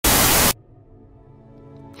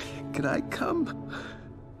Can I come?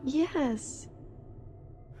 Yes.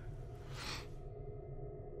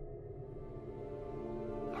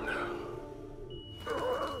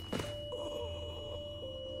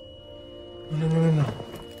 No.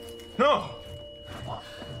 No!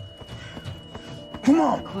 Come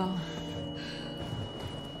on! Well,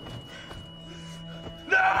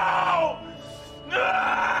 No!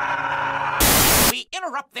 No! We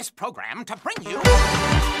interrupt this program to bring you...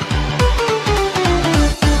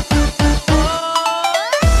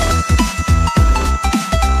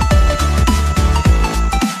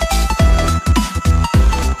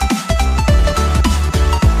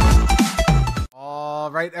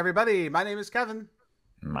 All right, everybody. My name is Kevin.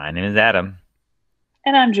 My name is Adam.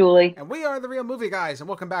 And I'm Julie. And we are the Real Movie Guys, and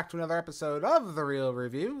welcome back to another episode of The Real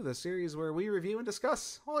Review, the series where we review and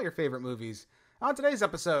discuss all your favorite movies. On today's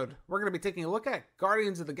episode, we're going to be taking a look at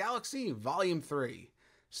Guardians of the Galaxy Volume 3.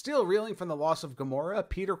 Still reeling from the loss of Gamora,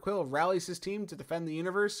 Peter Quill rallies his team to defend the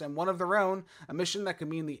universe and one of their own, a mission that could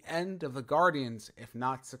mean the end of the Guardians, if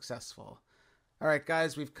not successful. Alright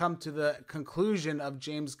guys, we've come to the conclusion of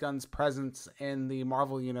James Gunn's presence in the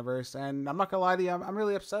Marvel Universe, and I'm not going to lie to you, I'm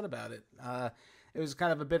really upset about it. It was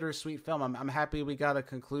kind of a bittersweet film. I'm happy we got a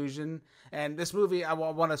conclusion. And this movie, I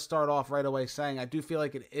want to start off right away saying I do feel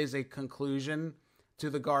like it is a conclusion to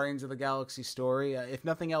the Guardians of the Galaxy story. If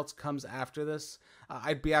nothing else comes after this,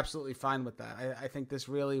 I'd be absolutely fine with that. I think this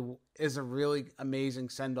really is a really amazing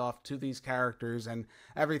send-off to these characters and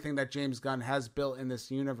everything that James Gunn has built in this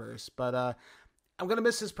universe. But I'm going to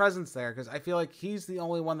miss his presence there because I feel like he's the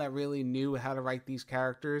only one that really knew how to write these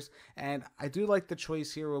characters. And I do like the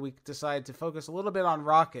choice here where we decided to focus a little bit on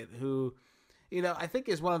Rocket, who, you know, I think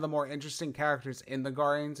is one of the more interesting characters in the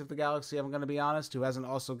Guardians of the Galaxy, I'm going to be honest, who hasn't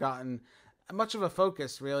also gotten much of a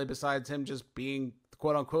focus, really, besides him just being,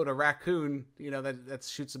 quote-unquote, a raccoon, you know, that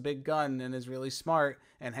shoots a big gun and is really smart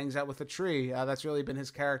and hangs out with a tree. That's really been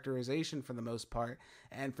his characterization for the most part.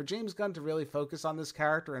 And for James Gunn to really focus on this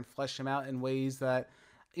character and flesh him out in ways that,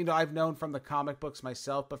 you know, I've known from the comic books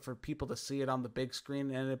myself, but for people to see it on the big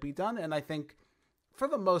screen and it be done, and I think, for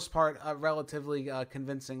the most part, a relatively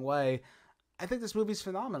convincing way, I think this movie's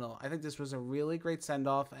phenomenal. I think this was a really great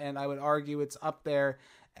send-off, and I would argue it's up there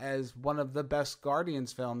as one of the best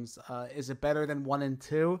Guardians films. Is it better than 1 and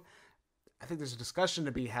 2? I think there's a discussion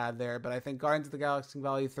to be had there, but I think Guardians of the Galaxy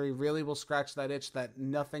Volume 3 really will scratch that itch that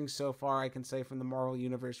nothing so far I can say from the Marvel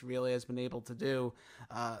Universe really has been able to do.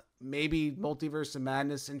 Maybe Multiverse of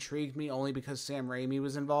Madness intrigued me only because Sam Raimi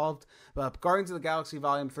was involved, but Guardians of the Galaxy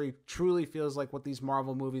Volume 3 truly feels like what these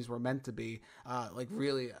Marvel movies were meant to be, like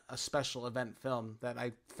really a special event film that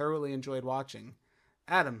I thoroughly enjoyed watching.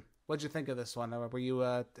 Adam, what'd you think of this one? Were you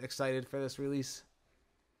excited for this release?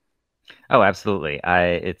 Oh, absolutely.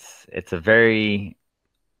 It's a very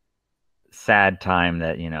sad time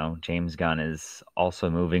that, you know, James Gunn is also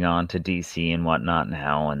moving on to DC and whatnot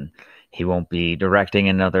now, and he won't be directing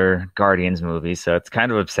another Guardians movie, so it's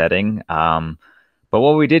kind of upsetting. But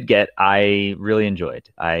what we did get, I really enjoyed.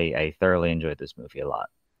 I thoroughly enjoyed this movie a lot.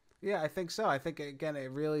 Yeah, I think so. I think, again,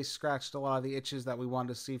 it really scratched a lot of the itches that we wanted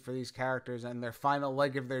to see for these characters and their final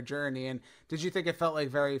leg of their journey. And did you think it felt like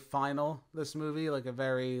very final, this movie? Like a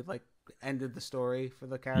very, like, ended the story for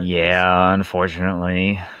the characters? Yeah,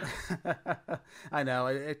 unfortunately. I know.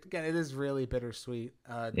 Again, it is really bittersweet.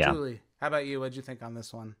 Yeah. Julie, how about you? What'd you think on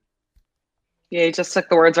this one? Yeah, you just took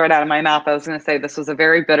the words right out of my mouth. I was going to say this was a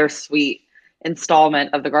very bittersweet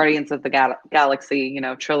installment of the Guardians of the Galaxy, you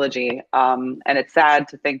know, trilogy. And it's sad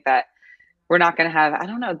to think that we're not going to have, I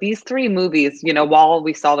don't know, these 3 movies, you know, while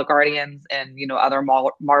we saw the Guardians and, you know, other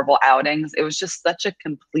Marvel outings, it was just such a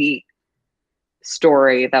complete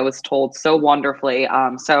story that was told so wonderfully.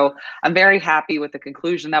 So I'm very happy with the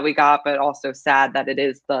conclusion that we got, but also sad that it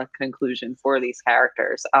is the conclusion for these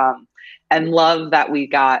characters. And love that we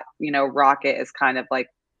got, you know, Rocket is kind of like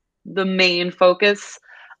the main focus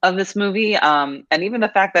of this movie. And even the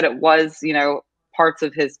fact that it was, you know, parts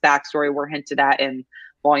of his backstory were hinted at in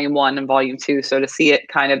Volume 1 and Volume 2. So to see it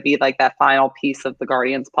kind of be like that final piece of the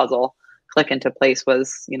Guardians puzzle click into place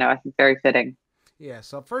was, you know, I think very fitting. Yeah,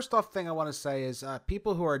 so first off thing I want to say is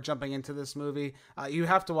people who are jumping into this movie, you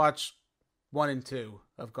have to watch 1 and 2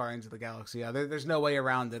 of Guardians of the Galaxy. There's no way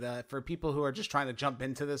around it. For people who are just trying to jump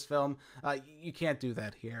into this film, you can't do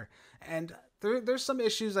that here. And there's some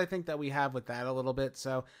issues I think that we have with that a little bit.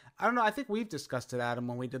 So I don't know. I think we've discussed it, Adam,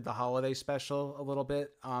 when we did the holiday special a little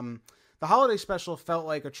bit. The holiday special felt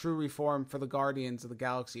like a true reform for the Guardians of the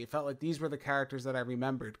Galaxy. It felt like these were the characters that I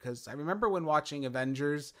remembered, because I remember when watching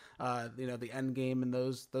Avengers, you know, the Endgame and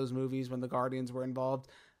those movies when the Guardians were involved.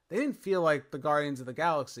 they didn't feel like the Guardians of the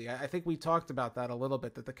Galaxy. I think we talked about that a little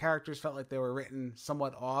bit, that the characters felt like they were written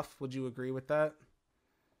somewhat off. Would you agree with that?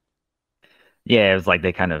 Yeah, it was like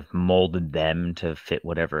they kind of molded them to fit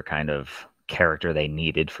whatever kind of character they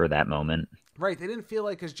needed for that moment. Right. They didn't feel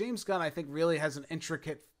like, because James Gunn, I think, really has an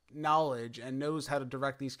intricate knowledge and knows how to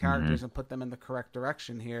direct these characters and put them in the correct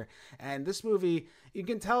direction here. And this movie, you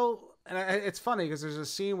can tell, and it's funny because there's a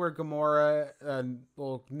scene where Gamora,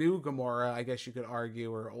 new Gamora, I guess you could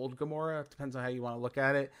argue, or old Gamora, depends on how you want to look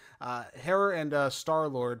at it. Her and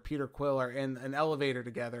Star-Lord, Peter Quill, are in an elevator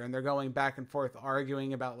together, and they're going back and forth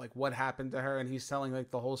arguing about like what happened to her, and he's telling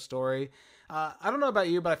like the whole story. I don't know about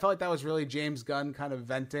you, but I felt like that was really James Gunn kind of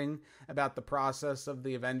venting about the process of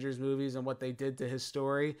the Avengers movies and what they did to his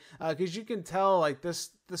story. Because you can tell, like, the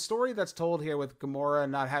story that's told here with Gamora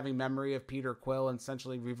not having memory of Peter Quill and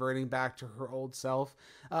essentially reverting back to her old self.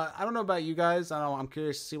 I don't know about you guys. I don't know, I'm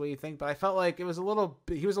curious to see what you think, but I felt like he was a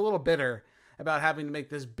little bitter about having to make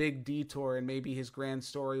this big detour and maybe his grand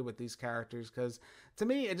story with these characters. Because to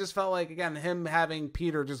me, it just felt like, again, him having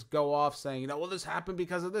Peter just go off saying, well, this happened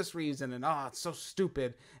because of this reason, and it's so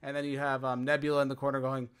stupid. And then you have Nebula in the corner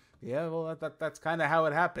going, yeah, well, that's kind of how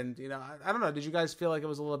it happened. I don't know. Did you guys feel like it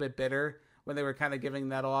was a little bit bitter when they were kind of giving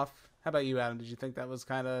that off? How about you, Adam? Did you think that was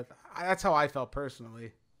that's how I felt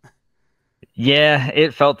personally? Yeah,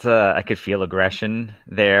 it felt I could feel aggression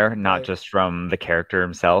there, not Right. just from the character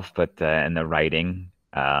himself, but in the writing.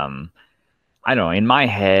 I don't know. In my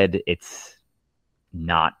head, it's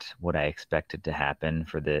not what I expected to happen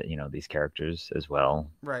for these characters as well,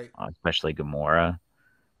 Right. especially Gamora.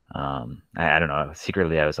 I don't know.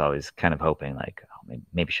 Secretly, I was always kind of hoping like, oh,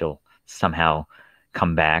 maybe she'll somehow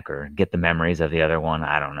come back or get the memories of the other one.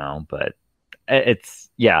 I don't know, but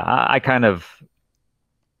I kind of.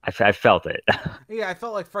 I felt it. Yeah, I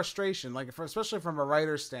felt like frustration, especially from a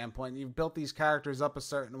writer's standpoint. You've built these characters up a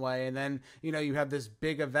certain way, and then you have this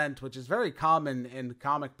big event, which is very common in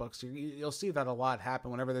comic books. You'll see that a lot happen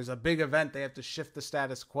whenever there's a big event. They have to shift the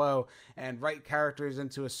status quo and write characters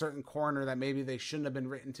into a certain corner that maybe they shouldn't have been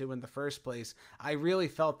written to in the first place. I really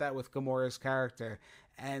felt that with Gamora's character,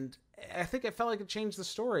 and I think it felt like it changed the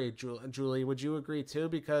story. Julie, would you agree too?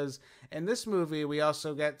 Because in this movie, we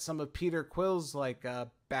also get some of Peter Quill's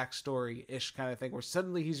backstory-ish kind of thing, where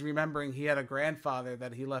suddenly he's remembering he had a grandfather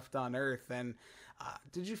that he left on Earth. And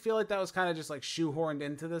did you feel like that was kind of just like shoehorned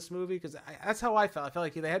into this movie? Because that's how I felt. I felt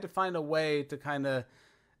like they had to find a way to kind of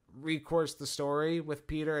recourse the story with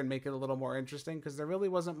Peter and make it a little more interesting, because there really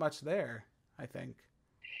wasn't much there, I think.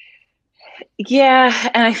 Yeah,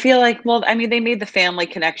 and I feel like, well, I mean, they made the family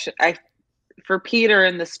connection. For Peter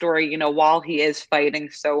in the story, while he is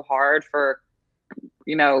fighting so hard for,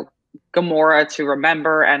 Gamora to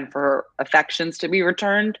remember and for her affections to be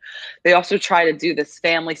returned, they also try to do this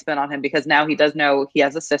family spin on him, because now he does know he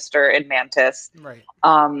has a sister in Mantis. Right.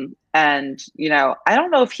 And, I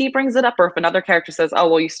don't know if he brings it up or if another character says, oh,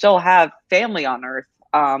 well, you still have family on Earth.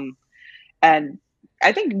 And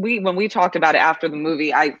I think when we talked about it after the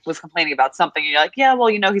movie, I was complaining about something. And you're like, yeah, well,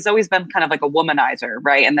 he's always been kind of like a womanizer,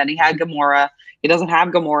 right? And then he had Gamora. He doesn't have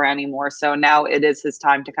Gamora anymore. So now it is his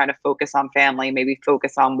time to kind of focus on family, maybe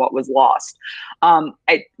focus on what was lost.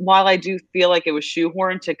 While I do feel like it was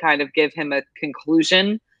shoehorned to kind of give him a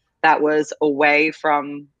conclusion that was away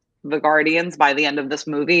from the Guardians by the end of this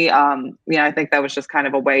movie, I think that was just kind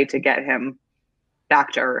of a way to get him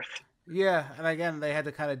back to Earth. Yeah, and again, they had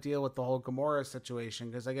to kind of deal with the whole Gamora situation,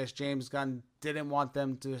 because I guess James Gunn didn't want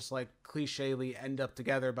them to just clichély end up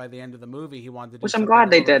together by the end of the movie. He wanted to do Which I'm something glad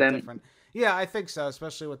a they little bit didn't. different. Yeah, I think so,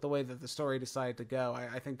 especially with the way that the story decided to go.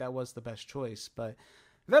 I think that was the best choice. But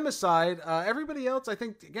them aside, everybody else, I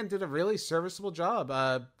think, again, did a really serviceable job.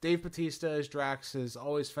 Dave Bautista as Drax is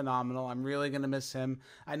always phenomenal. I'm really going to miss him.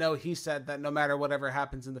 I know he said that no matter whatever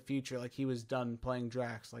happens in the future, he was done playing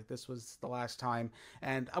Drax. This was the last time.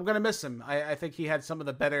 And I'm going to miss him. I think he had some of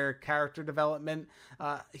the better character development.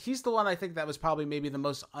 He's the one I think that was probably maybe the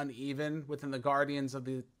most uneven within the Guardians of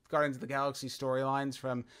the Galaxy storylines,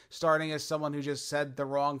 from starting as someone who just said the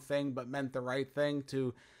wrong thing but meant the right thing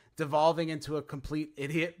to devolving into a complete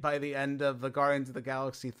idiot by the end of the Guardians of the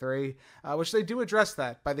Galaxy 3, which they do address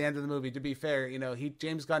that by the end of the movie. To be fair,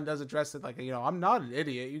 James Gunn does address it I'm not an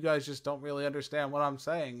idiot. You guys just don't really understand what I'm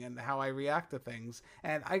saying and how I react to things.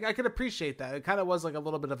 And I could appreciate that. It kind of was a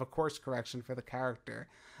little bit of a course correction for the character.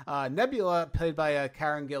 Nebula, played by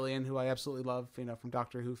Karen Gillan, who I absolutely love, from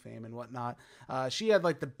Doctor Who fame and whatnot. She had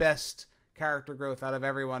the best character growth out of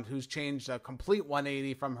everyone, who's changed a complete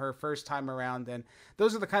 180 from her first time around. And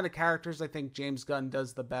those are the kind of characters I think James Gunn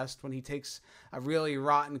does the best, when he takes a really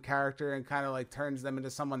rotten character and kind of like turns them into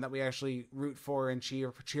someone that we actually root for and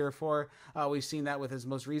cheer for. We've seen that with his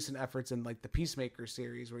most recent efforts in like the Peacemaker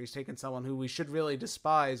series, where he's taken someone who we should really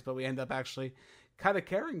despise, but we end up actually kind of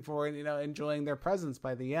caring for and, enjoying their presence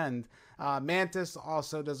by the end. Mantis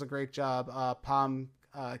also does a great job. Pom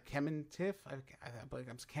Klementieff, I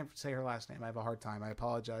can't say her last name. I have a hard time. I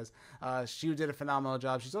apologize. She did a phenomenal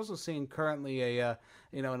job. She's also seeing currently an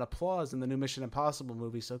applause in the new Mission Impossible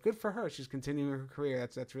movie. So good for her. She's continuing her career.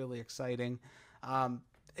 That's really exciting.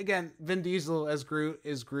 Again, Vin Diesel as Groot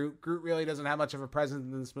is Groot. Groot really doesn't have much of a presence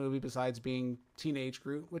in this movie besides being teenage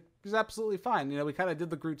Groot, which is absolutely fine. We kind of did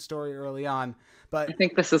the Groot story early on, but I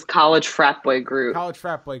think this is college frat boy Groot. College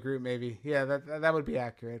frat boy Groot, maybe. Yeah, that would be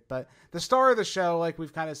accurate. But the star of the show, like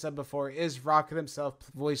we've kind of said before, is Rocket himself,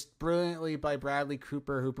 voiced brilliantly by Bradley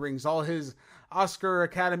Cooper, who brings all his Oscar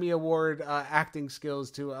Academy Award acting skills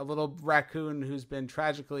to a little raccoon who's been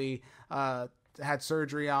tragically had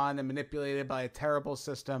surgery on and manipulated by a terrible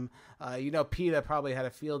system. PETA probably had a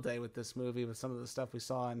field day with this movie with some of the stuff we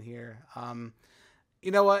saw in here.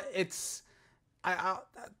 You know what? I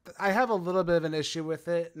have a little bit of an issue with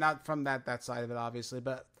it, not from that side of it, obviously,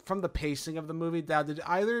 but from the pacing of the movie. Now, did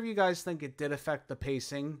either of you guys think it did affect the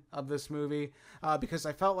pacing of this movie? Because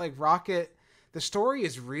I felt like Rocket, the story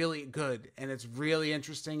is really good and it's really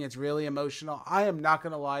interesting. It's really emotional. I am not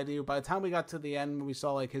going to lie to you. By the time we got to the end, when we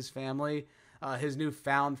saw like his family, his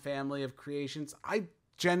newfound family of creations, I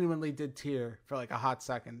genuinely did tear for like a hot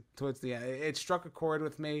second towards the end. It struck a chord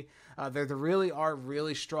with me. There really are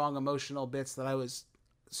really strong emotional bits that I was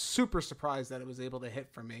super surprised that it was able to hit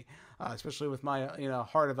for me, especially with my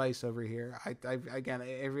heart of ice over here. Again,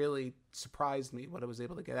 it really surprised me what it was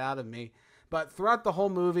able to get out of me. But throughout the whole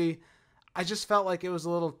movie, I just felt like it was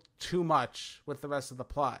a little too much with the rest of the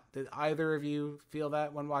plot. Did either of you feel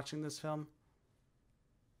that when watching this film?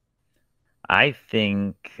 I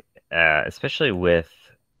think, especially with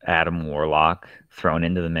Adam Warlock thrown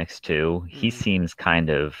into the mix too, he seems kind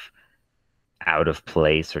of out of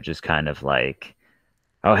place, or just kind of like,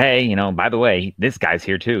 oh, hey, by the way, this guy's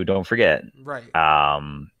here too, don't forget. Right.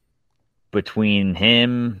 Between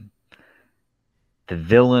him, the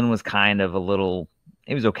villain was kind of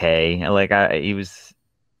it was okay. Like, he was,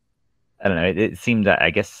 I don't know, it seemed that, I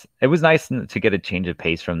guess, it was nice to get a change of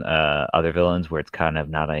pace from other villains, where it's kind of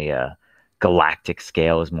not a galactic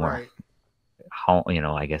scale, is more right.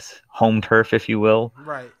 I guess home turf, if you will.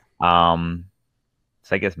 Right.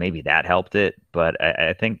 So I guess maybe that helped it, but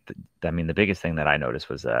I think the biggest thing that I noticed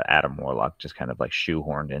was Adam Warlock just kind of like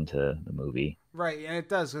shoehorned into the movie. Right, and it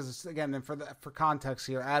does, because again, and for context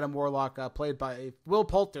here, Adam Warlock, played by Will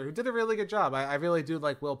Poulter, who did a really good job. I really do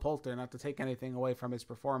like Will Poulter, not to take anything away from his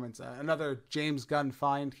performance. Another James Gunn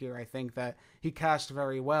find here. I think that he cast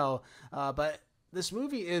very well, but this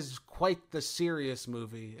movie is quite the serious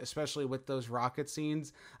movie, especially with those rocket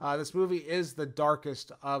scenes. This movie is the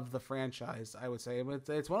darkest of the franchise, I would say.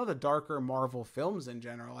 It's one of the darker Marvel films in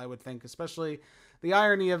general, I would think, especially the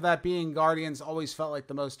irony of that being Guardians always felt like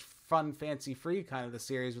the most fun, fancy-free kind of the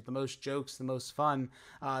series with the most jokes, the most fun.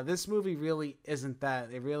 This movie really isn't that.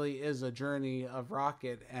 It really is a journey of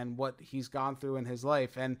Rocket and what he's gone through in his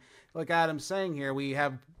life. And like Adam's saying here, we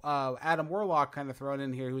have Adam Warlock kind of thrown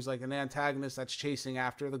in here, who's like an antagonist that's chasing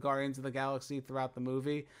after the Guardians of the Galaxy throughout the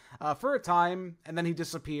movie for a time, and then he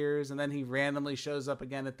disappears, and then he randomly shows up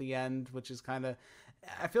again at the end, which is kind of,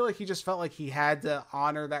 I feel like he just felt like he had to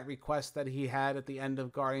honor that request that he had at the end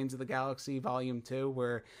of Guardians of the Galaxy Volume 2,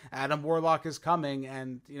 where Adam Warlock is coming,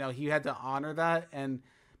 and, he had to honor that. And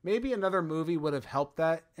maybe another movie would have helped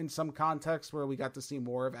that in some context, where we got to see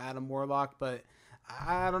more of Adam Warlock. But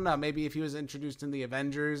I don't know, maybe if he was introduced in the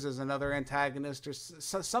Avengers as another antagonist or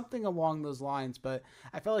something along those lines. But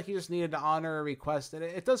I felt like he just needed to honor a request, and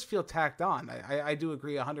it does feel tacked on. I do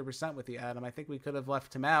agree 100% with you, Adam. I think we could have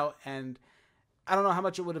left him out, and I don't know how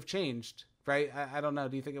much it would have changed, right? I don't know.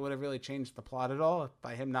 Do you think it would have really changed the plot at all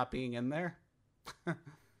by him not being in there?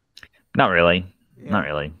 Not really. Yeah. Not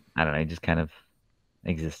really. I don't know. He just kind of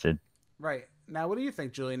existed. Right. Now, what do you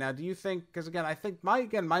think, Julie? Now, do you think, because again, I think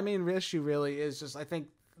my main issue really is just, I think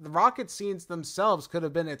the rocket scenes themselves could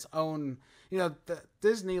have been its own,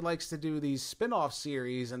 Disney likes to do these spin-off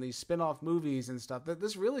series and these spin-off movies and stuff. That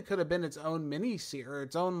this really could have been its own mini-series, or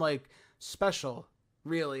its own, like, special,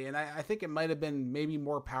 really. And I think it might have been maybe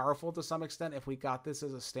more powerful to some extent if we got this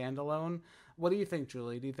as a standalone. What do you think,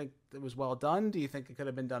 Julie? Do you think it was well done? Do you think it could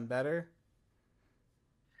have been done better?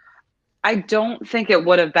 I don't think it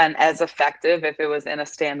would have been as effective if it was in a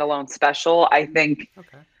standalone special. I think,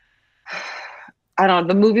 Okay. I don't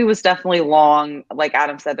know. The movie was definitely long. Like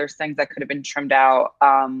Adam said, there's things that could have been trimmed out.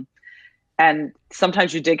 And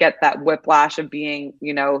sometimes you did get that whiplash of being,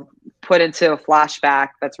 put into a flashback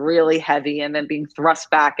that's really heavy and then being thrust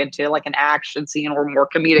back into like an action scene or more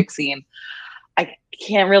comedic scene. I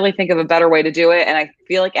can't really think of a better way to do it. And I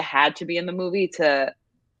feel like it had to be in the movie to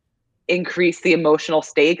increase the emotional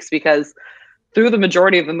stakes, because through the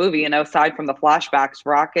majority of the movie, aside from the flashbacks,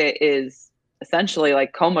 Rocket is essentially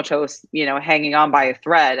like comatose, hanging on by a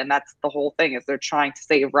thread. And that's the whole thing, is they're trying to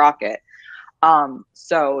save Rocket.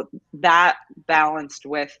 So that balanced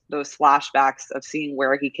with those flashbacks of seeing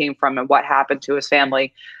where he came from and what happened to his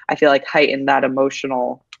family, I feel like heightened that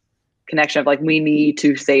emotional connection of like, we need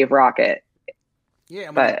to save Rocket. Yeah,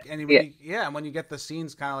 and when you get the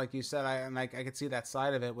scenes, kind of like you said, I could see that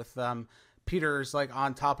side of it with Peter's like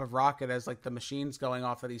on top of Rocket as like the machine's going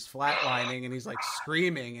off that he's flatlining, and he's like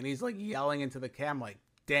screaming and he's like yelling into the cam, like,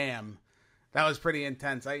 damn, that was pretty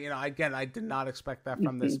intense. I did not expect that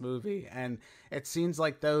from this movie, and it seems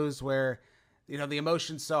like those where the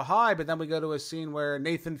emotion's so high, but then we go to a scene where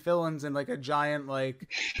Nathan Fillion's in like a giant like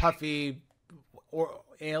puffy or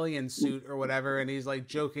alien suit or whatever, and he's like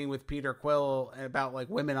joking with Peter Quill about like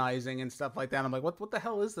womenizing and stuff like that. I'm like, what the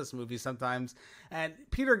hell is this movie sometimes? And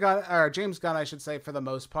James Gunn, I should say, for the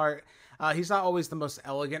most part, he's not always the most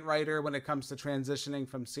elegant writer when it comes to transitioning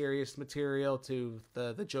from serious material to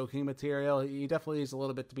the joking material. He definitely is a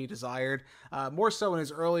little bit to be desired, more so in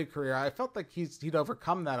his early career. I felt like he'd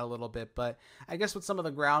overcome that a little bit, but I guess with some of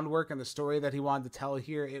the groundwork and the story that he wanted to tell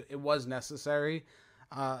here, it was necessary.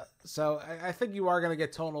 So I think you are going to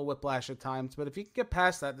get tonal whiplash at times, but if you can get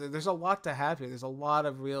past that, there's a lot to have here. There's a lot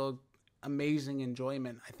of real amazing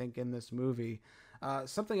enjoyment, I think, in this movie.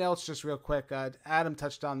 Something else, just real quick, Adam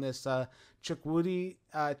touched on this, Chukwudi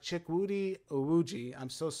Owuji, I'm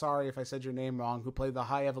so sorry if I said your name wrong, who played the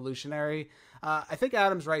High Evolutionary. I think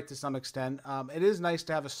Adam's right to some extent. It is nice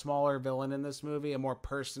to have a smaller villain in this movie, a more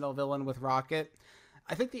personal villain with Rocket.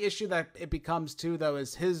 I think the issue that it becomes, too, though,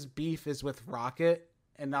 is his beef is with Rocket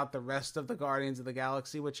and not the rest of the Guardians of the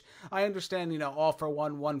Galaxy, which I understand, all for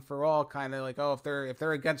one for all, kind of like, oh,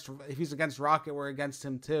 if he's against Rocket, we're against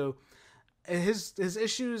him too. His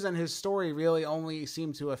issues and his story really only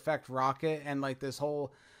seem to affect Rocket, and like this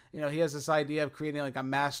whole, he has this idea of creating like a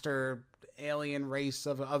master alien race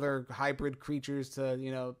of other hybrid creatures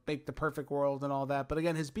to, make the perfect world and all that. But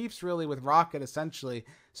again, his beef's really with Rocket, essentially.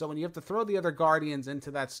 So when you have to throw the other Guardians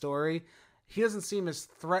into that story, he doesn't seem as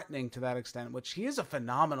threatening to that extent, which he is a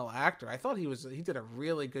phenomenal actor. I thought he did a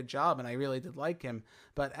really good job, and I really did like him.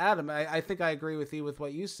 But Adam, I think I agree with you with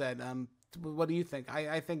what you said. What do you think?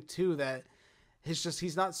 I think too that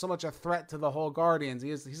he's not so much a threat to the whole Guardians.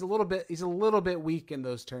 He's a little bit weak in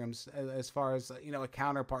those terms as far as a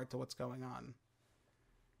counterpart to what's going on.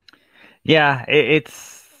 Yeah,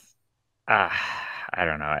 it's I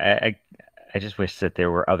don't know. I just wish that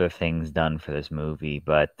there were other things done for this movie,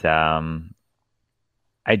 but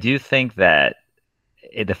I do think that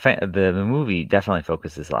the movie definitely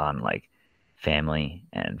focuses on like family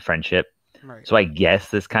and friendship. Right. So I guess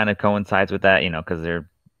this kind of coincides with that, because they're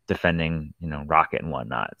defending, Rocket and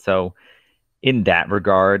whatnot. So in that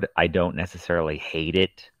regard, I don't necessarily hate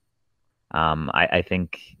it. I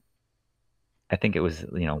think it was,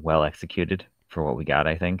 well executed for what we got,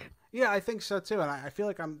 I think. Yeah, I think so too. And I feel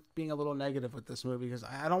like I'm being a little negative with this movie because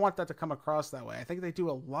I don't want that to come across that way. I think they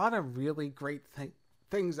do a lot of really great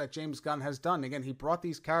things that James Gunn has done. Again, he brought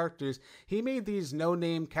these characters. He made these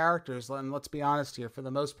no-name characters, and let's be honest here, for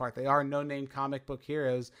the most part, they are no-name comic book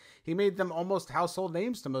heroes. He made them almost household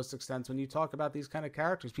names to most extent when you talk about these kind of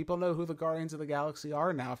characters. People know who the Guardians of the Galaxy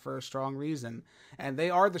are now for a strong reason. And they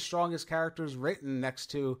are the strongest characters written next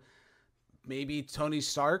to maybe Tony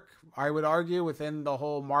Stark, I would argue, within the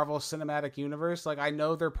whole Marvel Cinematic Universe. Like, I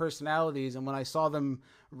know their personalities, and when I saw them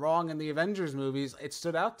wrong in the Avengers movies, it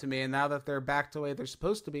stood out to me. And now that they're back to the way they're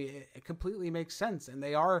supposed to be, it completely makes sense. And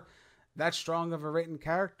they are that strong of a written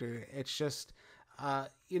character. It's just,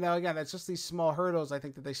 again, it's just these small hurdles. I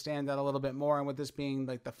think that they stand out a little bit more. And with this being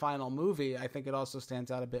like the final movie, I think it also stands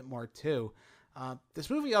out a bit more too. This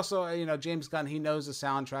movie also, James Gunn, he knows the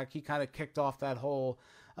soundtrack. He kind of kicked off that whole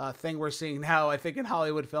thing we're seeing now, I think, in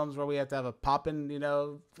Hollywood films where we have to have a poppin',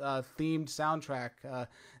 themed soundtrack.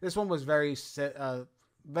 This one was very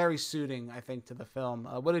suiting, I think, to the film.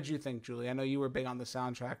 What did you think, Julie? I know you were big on the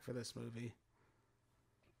soundtrack for this movie.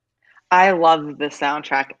 I love the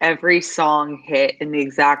soundtrack. Every song hit in the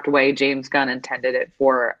exact way James Gunn intended it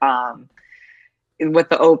for. With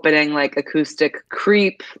the opening, like, acoustic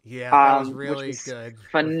Creep. Yeah, that was really good.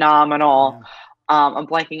 Phenomenal. Yeah. I'm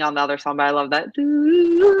blanking on the other song, but I love that.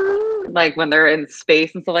 like when they're in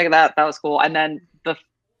space and stuff like that. That was cool. And then the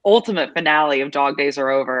ultimate finale of Dog Days Are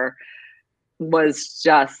Over was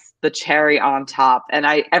just the cherry on top. And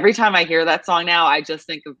every time I hear that song now, I just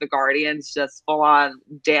think of the Guardians just full on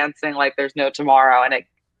dancing like there's no tomorrow, and it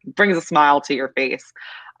brings a smile to your face.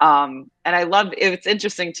 And I love it's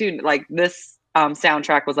interesting too, like this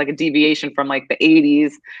soundtrack was like a deviation from like the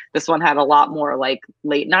 80s. This one had a lot more like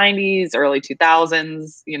late 90s, early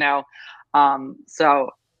 2000s, you know.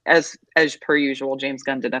 So as per usual, James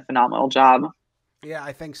Gunn did a phenomenal job. Yeah,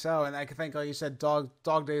 I think so. And I think, like you said, Dog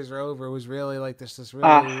Days Are Over was really like this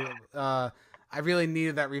really, I really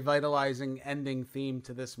needed that revitalizing ending theme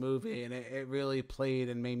to this movie. And it really played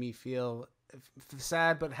and made me feel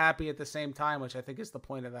sad but happy at the same time, which I think is the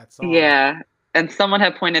point of that song. Yeah. And someone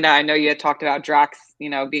had pointed out, I know you had talked about Drax, you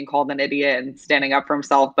know, being called an idiot and standing up for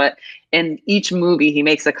himself, but in each movie he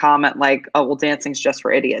makes a comment like, oh, well, dancing's just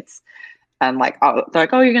for idiots. And like, oh, they're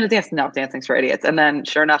like, oh, you're going to dance? No, dancing's for idiots. And then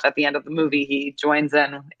sure enough, at the end of the movie, he joins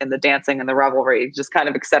in the dancing and the revelry, just kind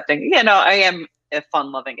of accepting, you know, I am a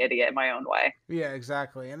fun-loving idiot in my own way. Yeah,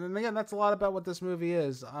 exactly. And then again, that's a lot about what this movie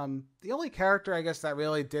is. The only character, I guess, that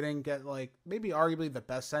really didn't get like maybe arguably the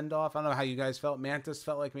best send-off. I don't know how you guys felt. Mantis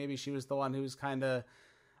felt like maybe she was the one who was kind of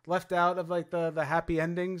left out of like the happy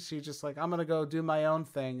endings. She's just like, I'm gonna go do my own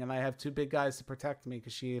thing, and I have two big guys to protect me,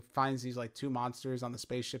 because she finds these like two monsters on the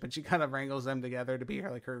spaceship, and she kind of wrangles them together to be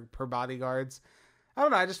her bodyguards. I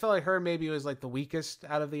don't know. I just felt like her maybe was like the weakest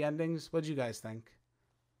out of the endings. What'd you guys think?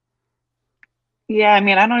 Yeah, I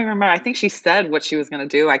mean, I don't even remember. I think she said what she was going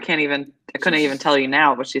to do. I couldn't even tell you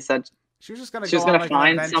now, but she said she was just going to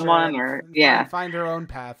find someone, or find her own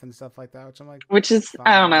path and stuff like that, which I'm like, which is,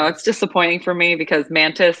 I don't know. It's disappointing for me because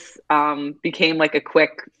Mantis became like a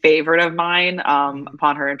quick favorite of mine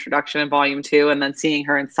upon her introduction in Volume 2, and then seeing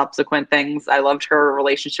her in subsequent things. I loved her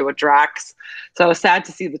relationship with Drax. So I was sad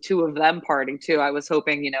to see the two of them parting too. I was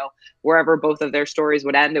hoping, you know, wherever both of their stories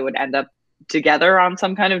would end, it would end up together on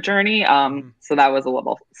some kind of journey. So that was a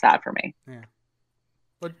little sad for me. Yeah.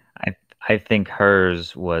 I think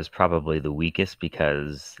hers was probably the weakest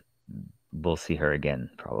because we'll see her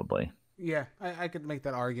again probably. Yeah, I could make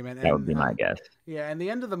that argument. That would be my guess. Yeah, and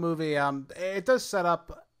the end of the movie, it does set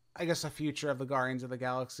up, I guess, a future of the Guardians of the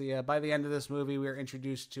Galaxy. By the end of this movie, we are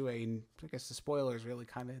introduced to I guess the spoilers really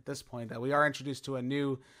kind of at this point, we are introduced to a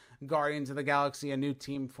new Guardians of the Galaxy, a new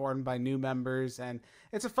team formed by new members, and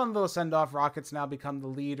it's a fun little send-off. Rocket's now become the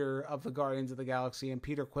leader of the Guardians of the Galaxy, and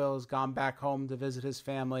Peter Quill has gone back home to visit his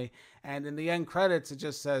family, and in the end credits, it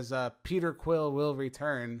just says, Peter Quill will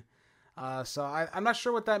return. So I'm not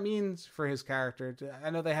sure what that means for his character.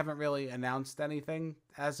 I know they haven't really announced anything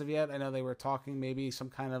as of yet. I know they were talking maybe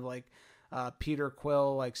some kind of like Peter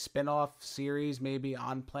Quill like spin-off series, maybe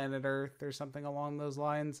on Planet Earth or something along those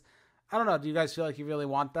lines. I don't know. Do you guys feel like you really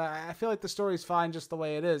want that? I feel like the story's fine just the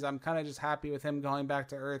way it is. I'm kind of just happy with him going back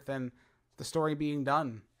to Earth and the story being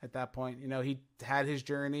done at that point. You know, he had his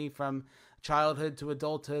journey from childhood to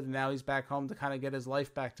adulthood, and now he's back home to kind of get his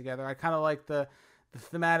life back together. I kind of like the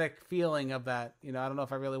thematic feeling of that. You know, I don't know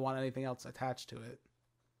if I really want anything else attached to it.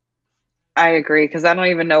 I agree, because I don't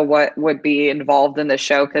even know what would be involved in the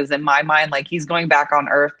show, because in my mind, like, he's going back on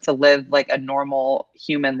Earth to live like a normal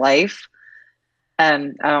human life.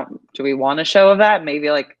 And do we want a show of that?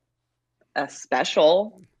 Maybe like a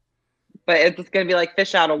special, but it's going to be like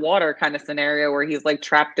fish out of water kind of scenario where he's like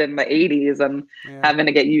trapped in the 80s and having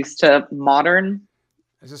to get used to modern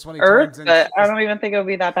Is this when he Earth. turns into, But I don't even think it would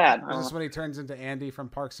be that bad. Is this when he turns into Andy from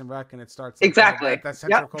Parks and Rec and it starts exactly? That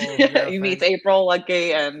central Yep. He meets April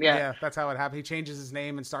Ludgate, and yeah, that's how it happened. He changes his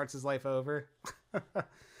name and starts his life over.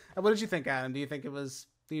 And what did you think, Adam? Do you think it was?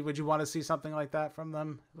 Would you want to see something like that from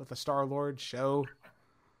them with a Star-Lord show?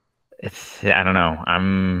 I don't know.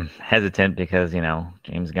 I'm hesitant because, you know,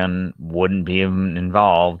 James Gunn wouldn't be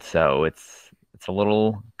involved, so it's a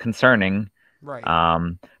little concerning. Right.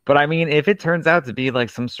 But I mean, if it turns out to be like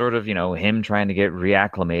some sort of, you know, him trying to get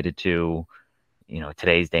reacclimated to, you know,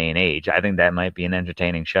 today's day and age, I think that might be an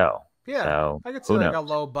entertaining show. Yeah, so, I could see like a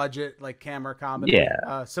low budget, like camera comedy.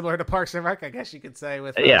 Yeah. Similar to Parks and Rec, I guess you could say,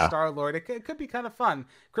 with Star-Lord. It could be kind of fun.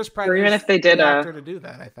 Chris Pratt, or even if they did actor to do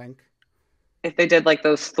that, I think. If they did like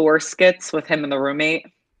those Thor skits with him and the roommate.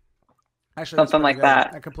 Actually, something like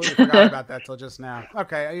that. I completely forgot about that till just now.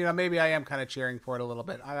 Okay, you know, maybe I am kind of cheering for it a little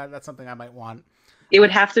bit. That's something I might want. It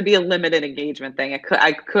would have to be a limited engagement thing.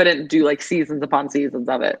 I couldn't do like seasons upon seasons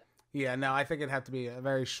of it. Yeah, no, I think it'd have to be a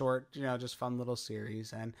very short, you know, just fun little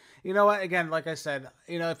series. And you know what? Again, like I said,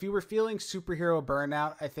 you know, if you were feeling superhero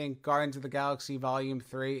burnout, I think Guardians of the Galaxy Volume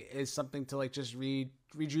 3 is something to like just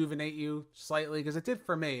rejuvenate you slightly, because it did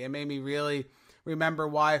for me. It made me really remember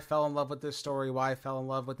why I fell in love with this story, why I fell in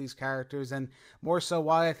love with these characters, and more so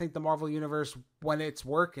why I think the Marvel Universe, when it's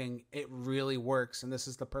working, it really works. And this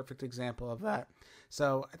is the perfect example of that.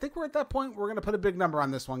 So I think we're at that point. We're going to put a big number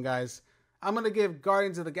on this one, guys. I'm going to give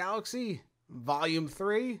Guardians of the Galaxy Volume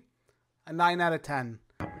 3 a 9 out of 10.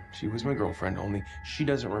 She was my girlfriend, only she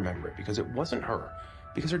doesn't remember it because it wasn't her.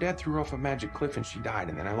 Because her dad threw her off a magic cliff and she died,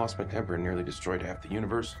 and then I lost my temper and nearly destroyed half the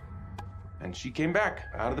universe. And she came back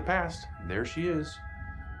out of the past. There she is.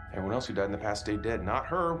 Everyone else who died in the past stayed dead, not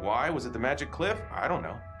her. Why? Was it the magic cliff? I don't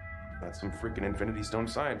know. That's some freaking Infinity Stone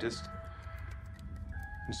scientist.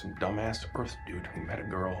 And some dumbass Earth dude who met a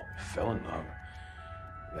girl, fell in love.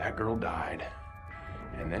 That girl died.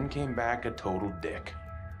 And then came back a total dick.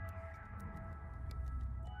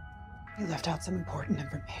 You left out some important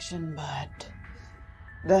information, but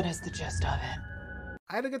that is the gist of it.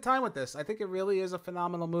 I had a good time with this. I think it really is a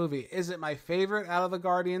phenomenal movie. Is it my favorite out of the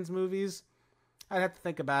Guardians movies? I'd have to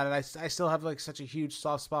think about it. I still have like such a huge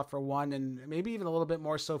soft spot for 1, and maybe even a little bit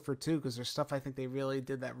more so for 2, because there's stuff I think they really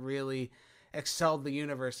did that really excelled the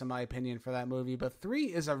universe, in my opinion, for that movie. But 3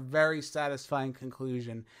 is a very satisfying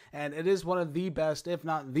conclusion, and it is one of the best, if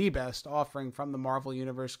not the best, offering from the Marvel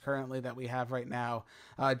Universe currently that we have right now.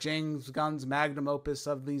 James Gunn's magnum opus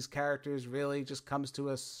of these characters really just comes to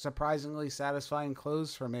a surprisingly satisfying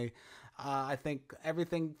close for me. I think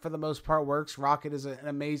everything, for the most part, works. Rocket is an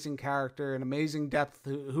amazing character, an amazing depth.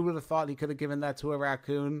 Who would have thought he could have given that to a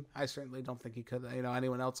raccoon? I certainly don't think he could.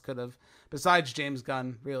 Anyone else could have, besides James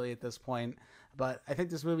Gunn, really, at this point. But I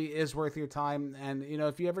think this movie is worth your time. And,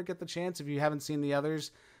 if you ever get the chance, if you haven't seen the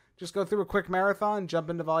others, just go through a quick marathon,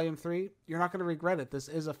 jump into Volume 3. You're not going to regret it. This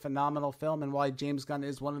is a phenomenal film, and why James Gunn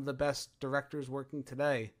is one of the best directors working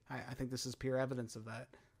today. I think this is pure evidence of that.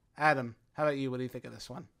 Adam, how about you? What do you think of this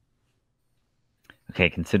one? Okay,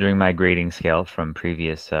 considering my grading scale from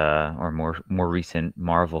previous or more recent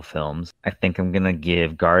Marvel films, I think I'm gonna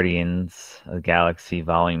give Guardians of the Galaxy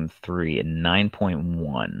Volume 3 a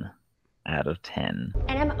 9.1 out of 10.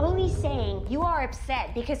 And I'm only saying you are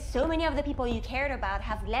upset because so many of the people you cared about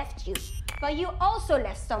have left you. But you also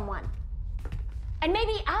left someone. And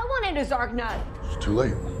maybe I wanted a Zarg nut. It's too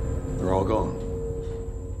late. They're all gone.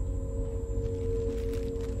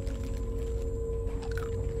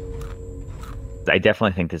 I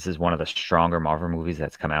definitely think this is one of the stronger Marvel movies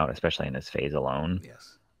that's come out, especially in this phase alone.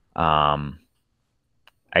 Yes.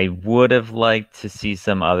 I would have liked to see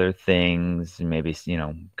some other things, maybe,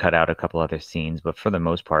 cut out a couple other scenes, but for the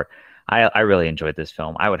most part, I really enjoyed this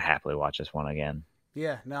film. I would happily watch this one again.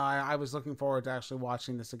 Yeah, no, I was looking forward to actually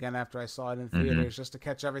watching this again after I saw it in theaters, just to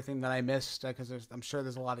catch everything that I missed, because I'm sure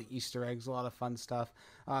there's a lot of Easter eggs, a lot of fun stuff.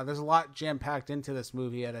 There's a lot jam-packed into this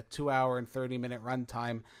movie at a 2-hour and 30-minute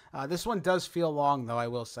runtime. This one does feel long, though, I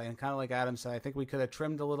will say, and kind of like Adam said, I think we could have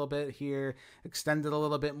trimmed a little bit here, extended a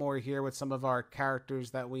little bit more here with some of our characters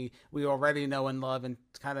that we already know and love, and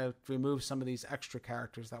kind of remove some of these extra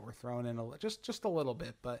characters that were thrown in just a little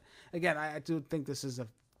bit. But again, I do think this is a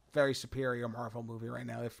very superior Marvel movie right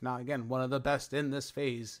now, if not, again, one of the best in this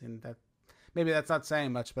phase. And that maybe that's not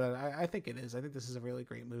saying much, but I think it is. I think this is a really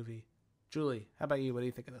great movie. Julie, how about you? What do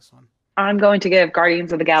you think of this one? I'm going to give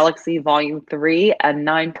Guardians of the Galaxy Volume 3 a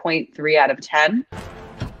 9.3 out of 10.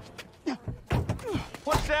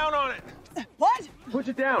 Push down on it. What? Push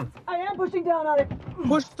it down. I am pushing down on it.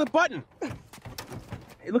 Push the button.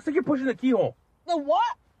 It looks like you're pushing the keyhole. The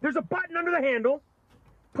what? There's a button under the handle.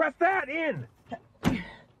 Press that in.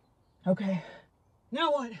 Okay.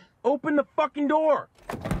 Now what? Open the fucking door.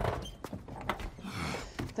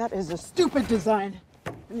 That is a stupid design.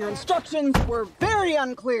 And your instructions were very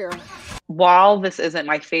unclear. While this isn't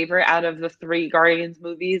my favorite out of the 3 Guardians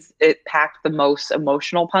movies, it packed the most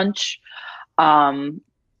emotional punch. And,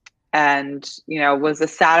 was a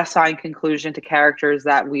satisfying conclusion to characters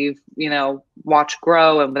that we've, watched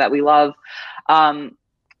grow and that we love. The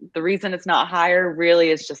reason it's not higher really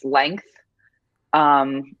is just length.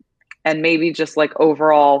 And maybe just like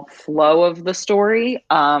overall flow of the story.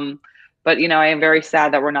 But, I am very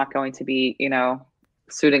sad that we're not going to be,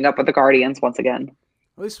 suiting up with the Guardians once again.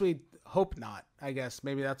 At least we hope not, I guess.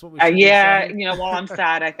 Maybe that's what we should be saying. While I'm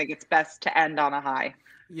sad, I think it's best to end on a high.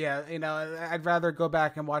 Yeah, I'd rather go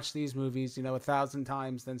back and watch these movies, 1,000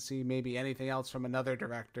 times than see maybe anything else from another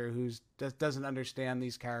director who doesn't understand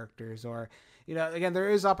these characters. Or, again, there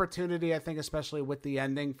is opportunity, I think, especially with the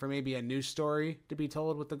ending, for maybe a new story to be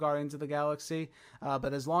told with the Guardians of the Galaxy.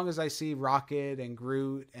 But as long as I see Rocket and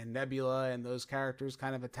Groot and Nebula and those characters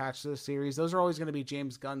kind of attached to the series, those are always going to be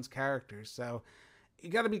James Gunn's characters. So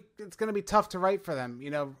it's going to be tough to write for them.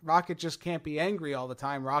 Rocket just can't be angry all the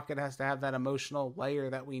time. Rocket has to have that emotional layer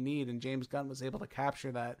that we need, and James Gunn was able to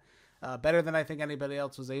capture that better than I think anybody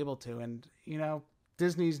else was able to. And, you know,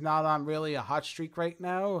 Disney's not on really a hot streak right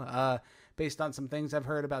now. Based on some things I've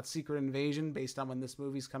heard about Secret Invasion, based on when this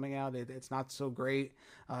movie's coming out, it's not so great.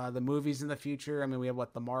 The movies in the future, I mean, we have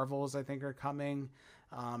the Marvels, I think, are coming.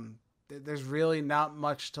 There's really not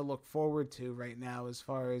much to look forward to right now as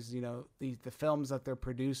far as, you know, the films that they're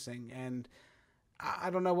producing. And I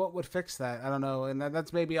don't know what would fix that. I don't know. And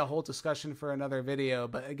that's maybe a whole discussion for another video.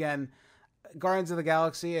 But again, Guardians of the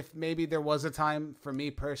Galaxy, if maybe there was a time for me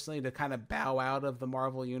personally to kind of bow out of the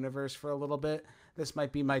Marvel Universe for a little bit, this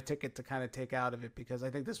might be my ticket to kind of take out of it, because I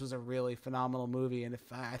think this was a really phenomenal movie. And if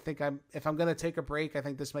I'm going to take a break, I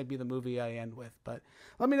think this might be the movie I end with. But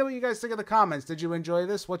let me know what you guys think in the comments. Did you enjoy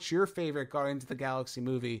this? What's your favorite Guardians of the Galaxy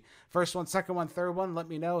movie? First one, second one, third one, let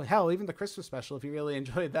me know. Hell, even the Christmas special, if you really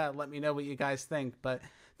enjoyed that, let me know what you guys think. But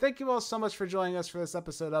thank you all so much for joining us for this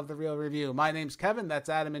episode of The Real Review. My name's Kevin. That's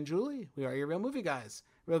Adam and Julie. We are your real movie guys.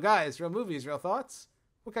 Real guys, real movies, real thoughts.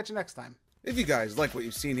 We'll catch you next time. If you guys like what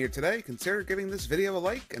you've seen here today, consider giving this video a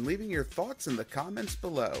like and leaving your thoughts in the comments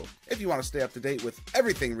below. If you want to stay up to date with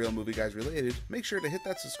everything Real Movie Guys related, make sure to hit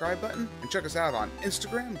that subscribe button and check us out on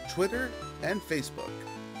Instagram, Twitter, and Facebook.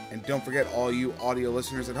 And don't forget, all you audio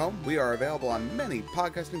listeners at home, we are available on many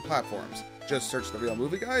podcasting platforms. Just search The Real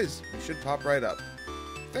Movie Guys, you should pop right up.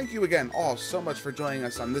 Thank you again all so much for joining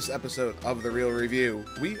us on this episode of The Real Review.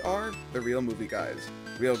 We are The Real Movie Guys.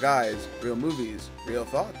 Real guys, real movies, real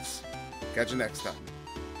thoughts. Catch you next time.